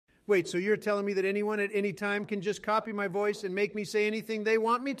Wait, so you're telling me that anyone at any time can just copy my voice and make me say anything they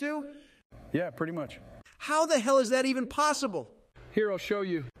want me to? Yeah, pretty much. How the hell is that even possible? Here, I'll show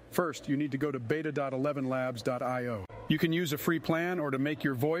you. First, you need to go to beta.11labs.io. You can use a free plan, or to make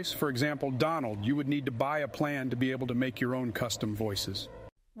your voice, for example, Donald, you would need to buy a plan to be able to make your own custom voices.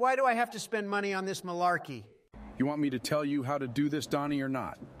 Why do I have to spend money on this malarkey? You want me to tell you how to do this, Donnie, or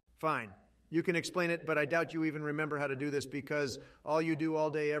not? Fine. You can explain it, but I doubt you even remember how to do this because all you do all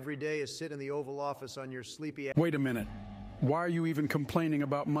day, every day is sit in the Oval Office on your sleepy ass. Wait a minute. Why are you even complaining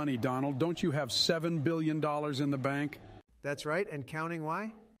about money, Donald? Don't you have $7 billion in the bank? That's right, and counting.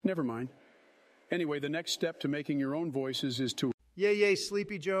 Why? Never mind. Anyway, the next step to making your own voices is to... Yay,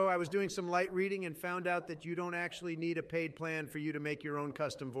 Sleepy Joe. I was doing some light reading and found out that you don't actually need a paid plan for you to make your own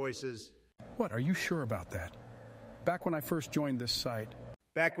custom voices. What? Are you sure about that? Back when I first joined this site...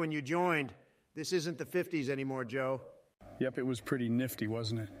 Back when you joined. This isn't the 50s anymore, Joe. Yep, it was pretty nifty,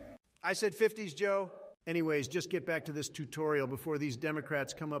 wasn't it? I said 50s, Joe. Anyways, just get back to this tutorial before these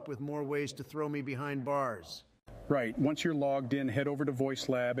Democrats come up with more ways to throw me behind bars. Right. Once you're logged in, head over to Voice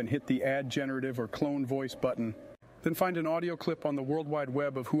Lab and hit the Add Generative or Clone Voice button. Then find an audio clip on the World Wide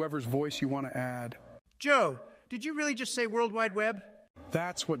Web of whoever's voice you want to add. Joe, did you really just say World Wide Web?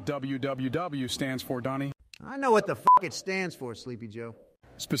 That's what WWW stands for, Donnie. I know what the f*** it stands for, Sleepy Joe.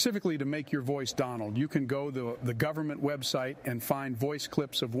 Specifically to make your voice Donald, you can go to the government website and find voice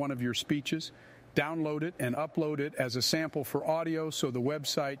clips of one of your speeches, download it, and upload it as a sample for audio so the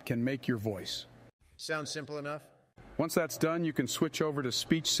website can make your voice. Sounds simple enough. Once that's done, you can switch over to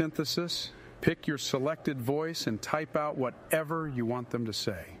speech synthesis, pick your selected voice, and type out whatever you want them to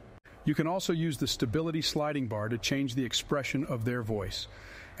say. You can also use the stability sliding bar to change the expression of their voice,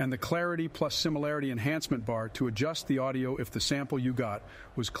 and the clarity plus similarity enhancement bar to adjust the audio if the sample you got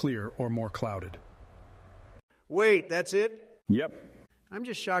was clear or more clouded. Wait, that's it? Yep. I'm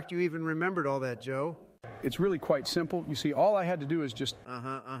just shocked you even remembered all that, Joe. It's really quite simple. You see, all I had to do is just...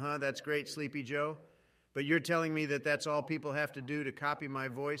 That's great, Sleepy Joe. But you're telling me that that's all people have to do to copy my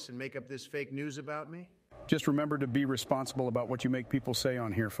voice and make up this fake news about me? Just remember to be responsible about what you make people say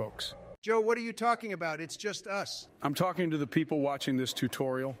on here, folks. Joe, what are you talking about? It's just us. I'm talking to the people watching this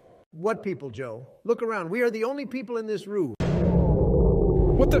tutorial. What people, Joe? Look around. We are the only people in this room.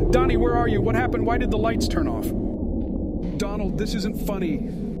 What the... Donnie, where are you? What happened? Why did the lights turn off? Donald, this isn't funny.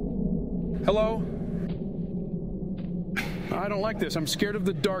 Hello? I don't like this. I'm scared of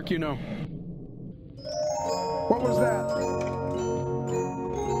the dark, you know. What was that?